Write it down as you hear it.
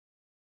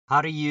How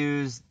to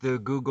use the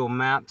Google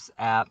Maps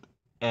app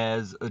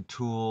as a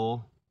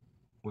tool.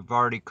 We've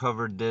already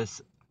covered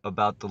this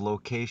about the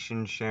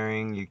location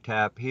sharing. You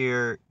tap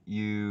here,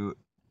 you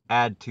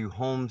add to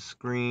home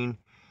screen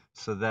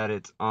so that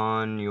it's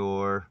on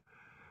your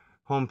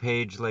home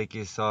page like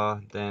you saw.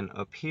 Then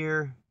up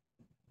here,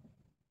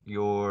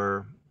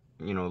 your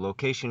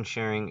location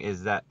sharing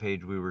is that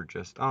page we were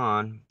just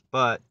on,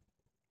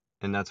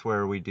 and that's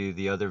where we do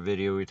the other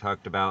video we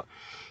talked about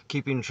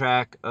keeping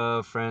track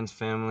of friends,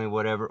 family,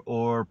 whatever,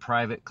 or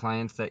private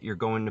clients that you're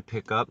going to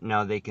pick up.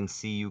 Now they can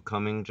see you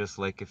coming, just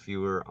like if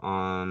you were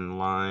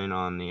online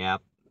on the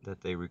app that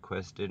they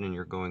requested and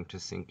you're going to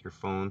sync your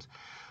phones.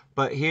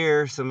 But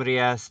here somebody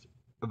asked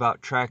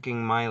about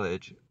tracking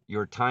mileage,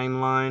 your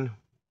timeline.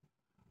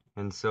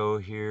 And so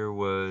here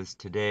was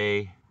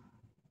today,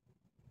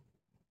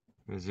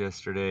 it was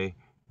yesterday,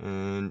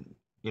 and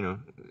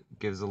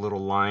gives a little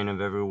line of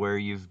everywhere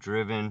you've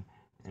driven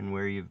and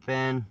where you've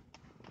been,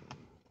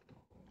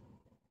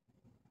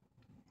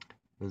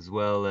 as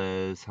well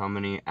as how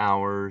many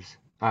miles,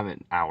 how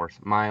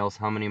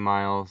many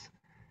miles,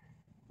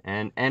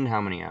 and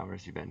how many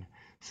hours you've been.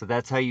 So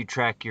that's how you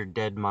track your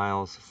dead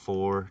miles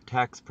for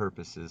tax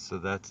purposes. So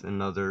that's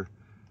another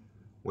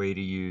way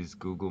to use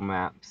Google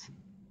Maps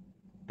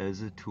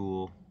as a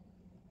tool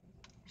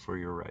for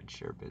your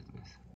rideshare business.